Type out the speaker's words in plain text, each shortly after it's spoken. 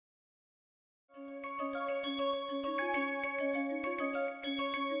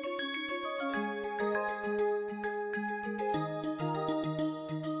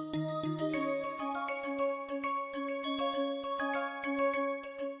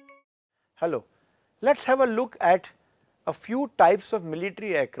Hello, let us have a look at a few types of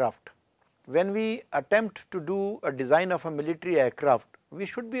military aircraft. When we attempt to do a design of a military aircraft, we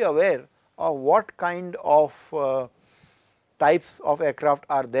should be aware of what kind of types of aircraft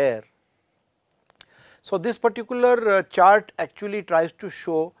are there. So, this particular chart actually tries to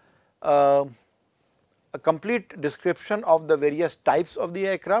show a complete description of the various types of the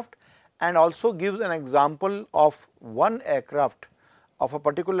aircraft and also gives an example of one aircraft of a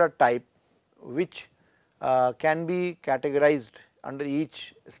particular type which can be categorized under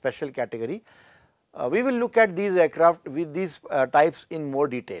each special category. We will look at these aircraft with these types in more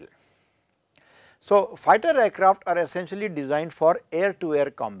detail. So, fighter aircraft are essentially designed for air to air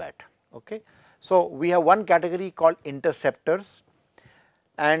combat. Okay. So, we have one category called interceptors,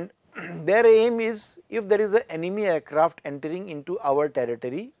 and their aim is, if there is an enemy aircraft entering into our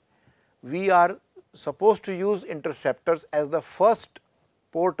territory, we are supposed to use interceptors as the first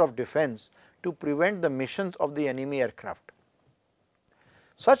port of defense to prevent the missions of the enemy aircraft.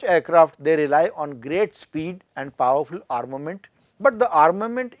 Such aircraft, they rely on great speed and powerful armament, but the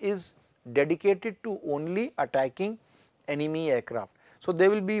armament is dedicated to only attacking enemy aircraft. So, they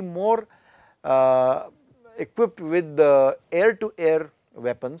will be more equipped with the air to air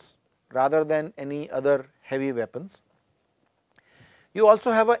weapons rather than any other heavy weapons. You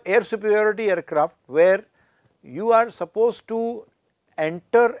also have a air superiority aircraft where you are supposed to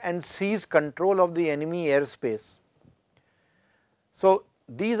enter and seize control of the enemy airspace. So,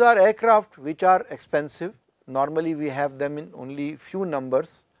 these are aircraft which are expensive, normally we have them in only few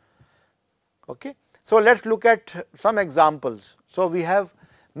numbers. Okay. So, let us look at some examples. So, we have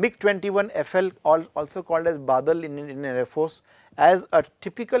MiG-21 FL, also called as Badal in Indian Air Force, as a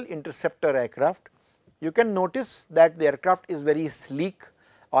typical interceptor aircraft. You can notice that the aircraft is very sleek,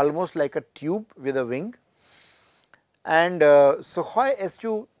 almost like a tube with a wing. And Sukhoi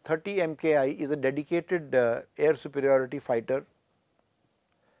Su-30 MKI is a dedicated air superiority fighter.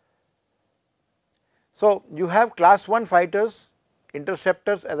 So, you have class 1 fighters,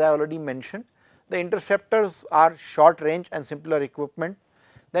 interceptors, as I already mentioned. The interceptors are short range and simpler equipment.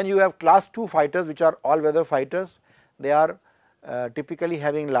 Then you have class 2 fighters, which are all weather fighters. They are typically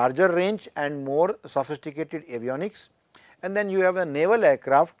having larger range and more sophisticated avionics. And then you have a naval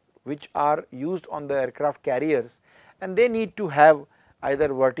aircraft which are used on the aircraft carriers, and they need to have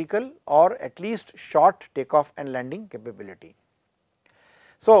either vertical or at least short takeoff and landing capability.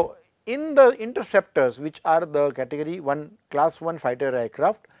 So, in the interceptors, which are the category 1 class 1 fighter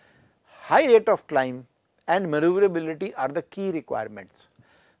aircraft, high rate of climb and maneuverability are the key requirements.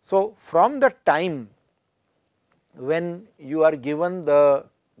 So, from the time when you are given the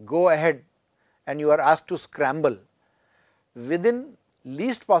go ahead and you are asked to scramble, within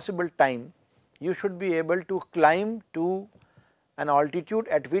least possible time you should be able to climb to an altitude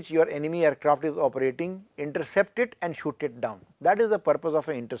at which your enemy aircraft is operating, intercept it and shoot it down. That is the purpose of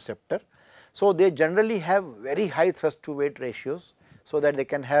an interceptor. So, they generally have very high thrust to weight ratios, so that they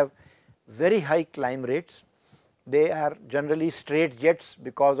can have very high climb rates. They are generally straight jets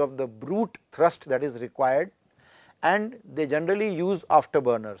because of the brute thrust that is required, and they generally use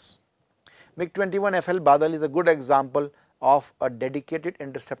afterburners. MiG-21 FL Badal is a good example of a dedicated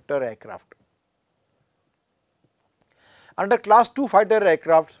interceptor aircraft. Under class 2 fighter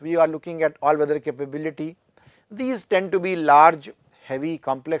aircrafts, we are looking at all weather capability. These tend to be large, heavy,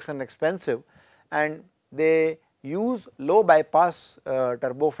 complex and expensive, and they use low bypass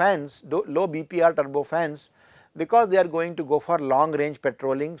turbofans, low BPR turbofans, because they are going to go for long range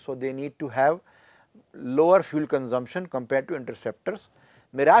patrolling. So, they need to have lower fuel consumption compared to interceptors.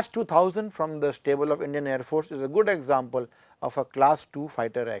 Mirage 2000 from the stable of Indian Air Force is a good example of a class 2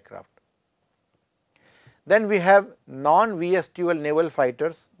 fighter aircraft. Then we have non-VSTOL naval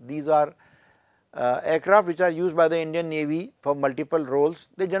fighters. These are aircraft which are used by the Indian Navy for multiple roles.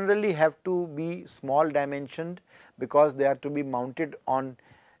 They generally have to be small dimensioned because they are to be mounted on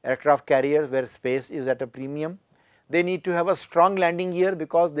aircraft carriers where space is at a premium. They need to have a strong landing gear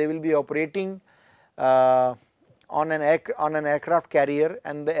because they will be operating on an aircraft carrier,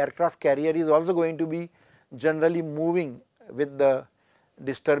 and the aircraft carrier is also going to be generally moving with the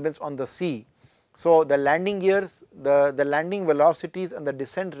disturbance on the sea. So, the landing gears, the landing velocities and the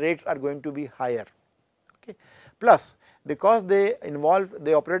descent rates are going to be higher. Okay. Plus, because they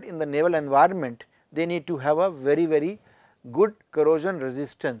operate in the naval environment, they need to have a very good corrosion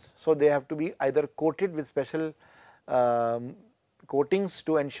resistance. So, they have to be either coated with special coatings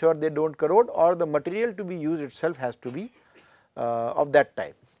to ensure they do not corrode, or the material to be used itself has to be of that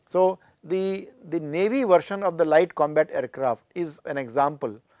type. So, the Navy version of the light combat aircraft is an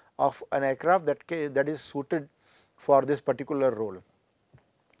example of an aircraft that is suited for this particular role.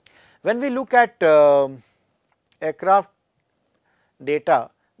 When we look at aircraft data,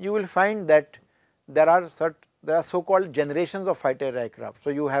 you will find that there are so called generations of fighter aircraft. So,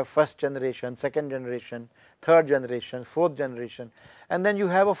 you have first generation, second generation, third generation, fourth generation, and then you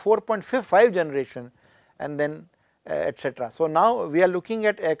have a 4.5 generation, and then etc. So, now we are looking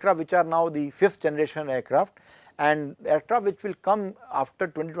at aircraft which are now the 5th generation aircraft, and aircraft which will come after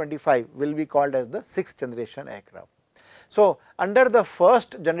 2025 will be called as the 6th generation aircraft. So, under the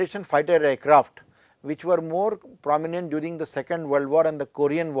first generation fighter aircraft, which were more prominent during the Second World War and the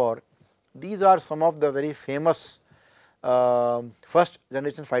Korean War, these are some of the very famous first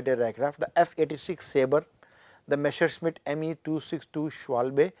generation fighter aircraft: the F-86 Sabre, the Messerschmitt Me-262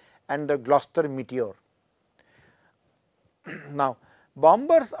 Schwalbe, and the Gloucester Meteor. Now,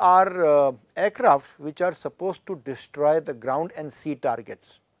 bombers are aircraft which are supposed to destroy the ground and sea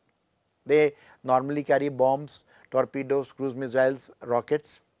targets. They normally carry bombs, torpedoes, cruise missiles,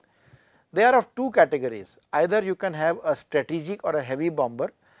 rockets. They are of two categories: either you can have a strategic or a heavy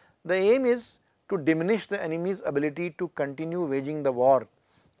bomber. The aim is to diminish the enemy's ability to continue waging the war.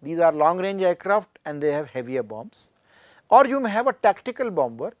 These are long range aircraft and they have heavier bombs. Or you may have a tactical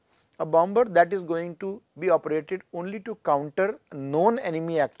bomber, a bomber that is going to be operated only to counter known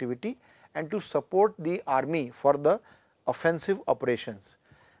enemy activity and to support the army for the offensive operations.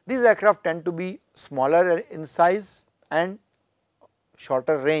 These aircraft tend to be smaller in size and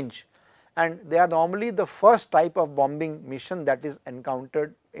shorter range, and they are normally the first type of bombing mission that is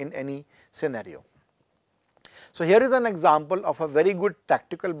encountered in any scenario. So, here is an example of a very good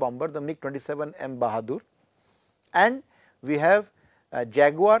tactical bomber, the MiG-27M Bahadur, and we have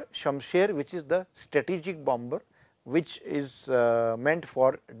Jaguar Shamsher, which is the strategic bomber, which is meant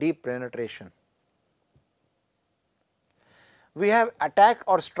for deep penetration. We have attack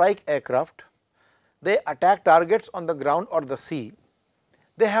or strike aircraft. They attack targets on the ground or the sea.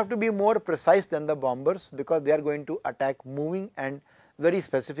 They have to be more precise than the bombers because they are going to attack moving and very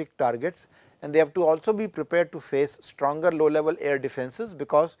specific targets, and they have to also be prepared to face stronger low level air defenses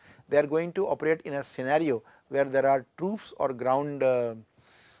because they are going to operate in a scenario where there are troops or ground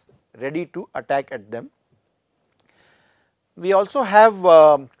ready to attack at them. We also have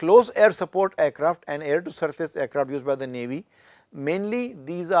close air support aircraft and air to surface aircraft used by the Navy. Mainly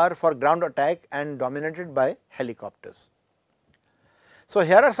these are for ground attack and dominated by helicopters. So,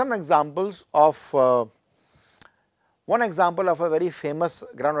 here are some examples of one example of a very famous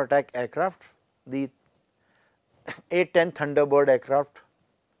ground attack aircraft, the A-10 Thunderbird aircraft,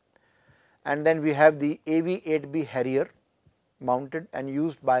 and then we have the AV-8B Harrier mounted and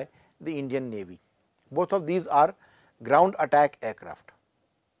used by the Indian Navy. Both of these are ground attack aircraft.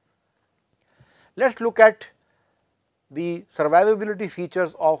 Let us look at the survivability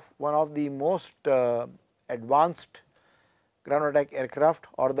features of one of the most advanced ground attack aircraft,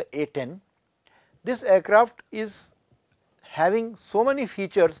 or the A-10. This aircraft is having so many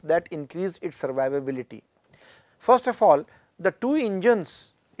features that increase its survivability. First of all, the two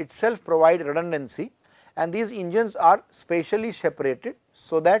engines itself provide redundancy, and these engines are spatially separated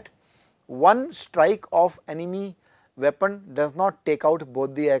so that one strike of enemy weapon does not take out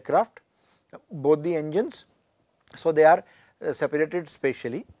both the aircraft, both the engines. So, they are separated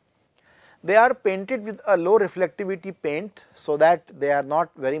spatially. They are painted with a low reflectivity paint so that they are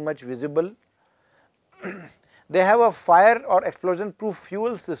not very much visible. They have a fire or explosion proof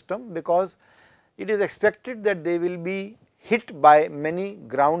fuel system because it is expected that they will be hit by many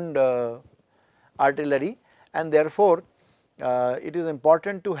ground artillery, and therefore, it is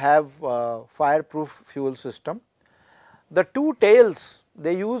important to have fireproof fuel system. The two tails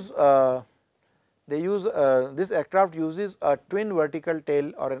they use this aircraft uses a twin vertical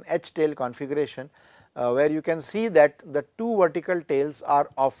tail or an H tail configuration, where you can see that the two vertical tails are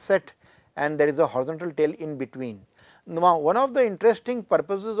offset and there is a horizontal tail in between. Now, one of the interesting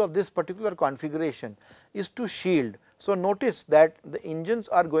purposes of this particular configuration is to shield. So, notice that the engines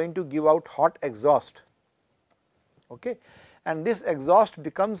are going to give out hot exhaust, okay, and this exhaust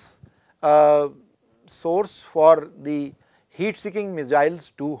becomes a source for the heat seeking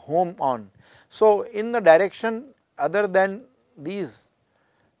missiles to home on. So, in the direction other than these,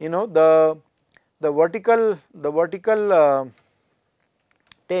 the vertical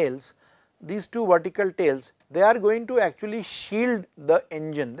tails, these two vertical tails, they are going to actually shield the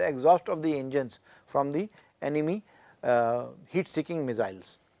engine, the exhaust of the engines from the enemy heat seeking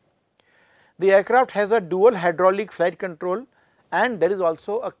missiles. The aircraft has a dual hydraulic flight control and there is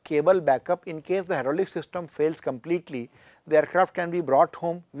also a cable backup. In case the hydraulic system fails completely, the aircraft can be brought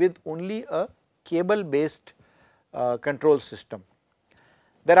home with only a cable based control system.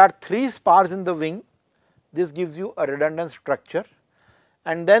 There are 3 spars in the wing. This gives you a redundant structure,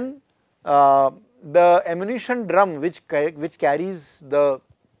 and then the ammunition drum which carries the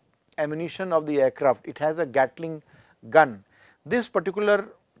ammunition of the aircraft, it has a Gatling gun. This particular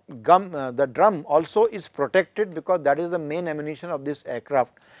the drum also is protected because that is the main ammunition of this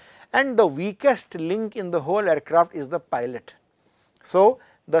aircraft, and the weakest link in the whole aircraft is the pilot. So,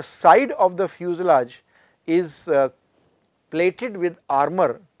 the side of the fuselage is plated with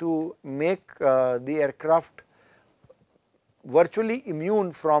armor to make the aircraft virtually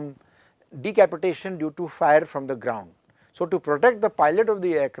immune from decapitation due to fire from the ground. So, to protect the pilot of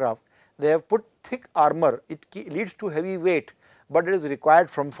the aircraft, they have put thick armor. It leads to heavy weight, but it is required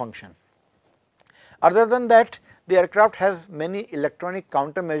from function. Other than that, the aircraft has many electronic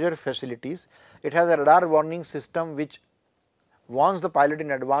countermeasure facilities. It has a radar warning system which warns the pilot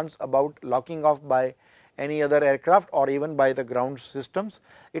in advance about locking off by any other aircraft or even by the ground systems.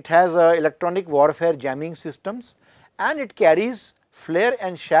 It has electronic warfare jamming systems, and it carries flare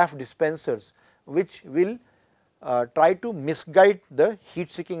and shaft dispensers which will try to misguide the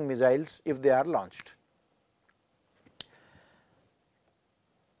heat seeking missiles if they are launched.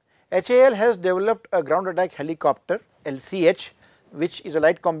 HAL has developed a ground attack helicopter LCH, which is a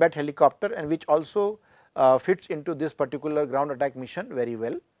light combat helicopter and which also fits into this particular ground attack mission very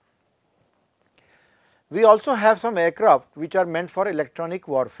well. We also have some aircraft which are meant for electronic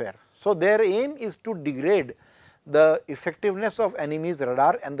warfare. So, their aim is to degrade the effectiveness of enemy's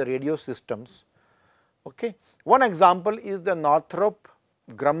radar and the radio systems. Okay. One example is the Northrop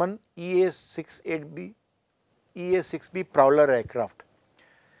Grumman EA-6B Prowler aircraft.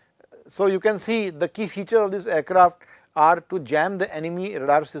 So, you can see the key feature of this aircraft are to jam the enemy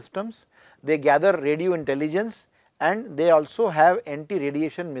radar systems, they gather radio intelligence, and they also have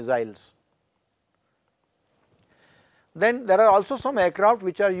anti-radiation missiles. Then there are also some aircraft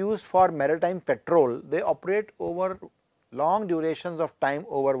which are used for maritime patrol. They operate over long durations of time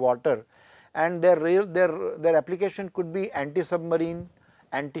over water, and their application could be anti-submarine,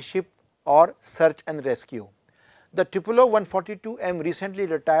 anti-ship or search and rescue. The Tupolev 142M, recently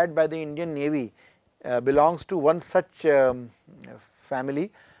retired by the Indian Navy, belongs to one such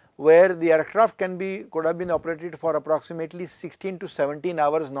family, where the aircraft could have been operated for approximately 16 to 17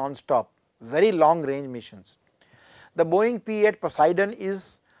 hours non-stop, very long range missions. The Boeing P-8 Poseidon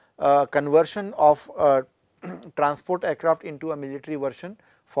is a conversion of a transport aircraft into a military version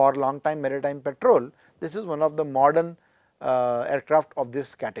for long time maritime patrol. This is one of the modern aircraft of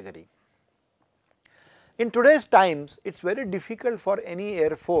this category. In today's times, it is very difficult for any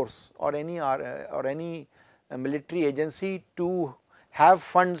air force or any military agency to have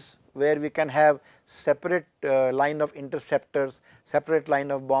funds where we can have separate line of interceptors, separate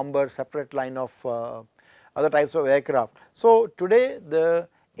line of bombers, separate line of other types of aircraft. So, today the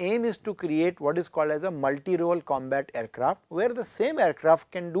aim is to create what is called as a multi-role combat aircraft, where the same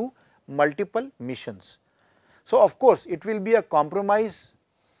aircraft can do multiple missions. So, of course, it will be a compromise,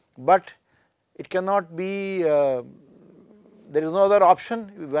 but it cannot be there is no other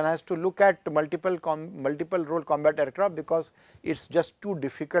option. One has to look at multiple role combat aircraft, because it is just too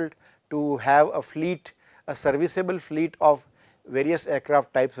difficult to have a fleet, a serviceable fleet of various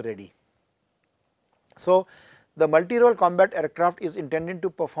aircraft types ready. So, the multi-role combat aircraft is intended to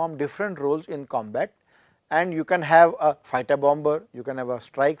perform different roles in combat, and you can have a fighter bomber, you can have a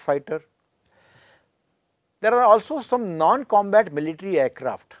strike fighter. There are also some non-combat military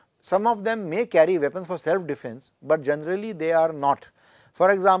aircraft. Some of them may carry weapons for self-defense, but generally they are not.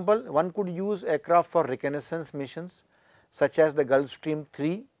 For example, one could use aircraft for reconnaissance missions, such as the Gulfstream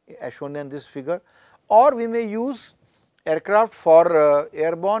 3 as shown in this figure, or we may use aircraft for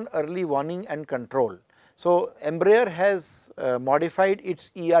airborne early warning and control. So, Embraer has modified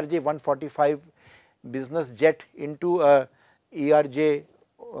its ERJ 145 business jet into a ERJ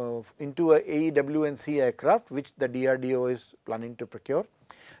into a AEW&C aircraft, which the DRDO is planning to procure.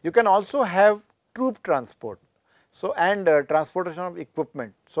 You can also have troop transport, so and transportation of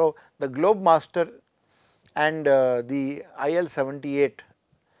equipment. So, the Globemaster and the IL-78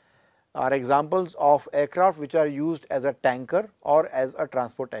 are examples of aircraft which are used as a tanker or as a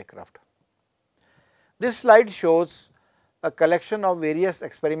transport aircraft. This slide shows a collection of various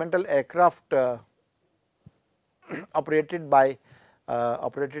experimental aircraft operated by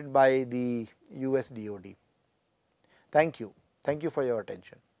the US DoD. Thank you for your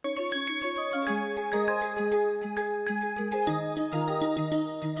attention.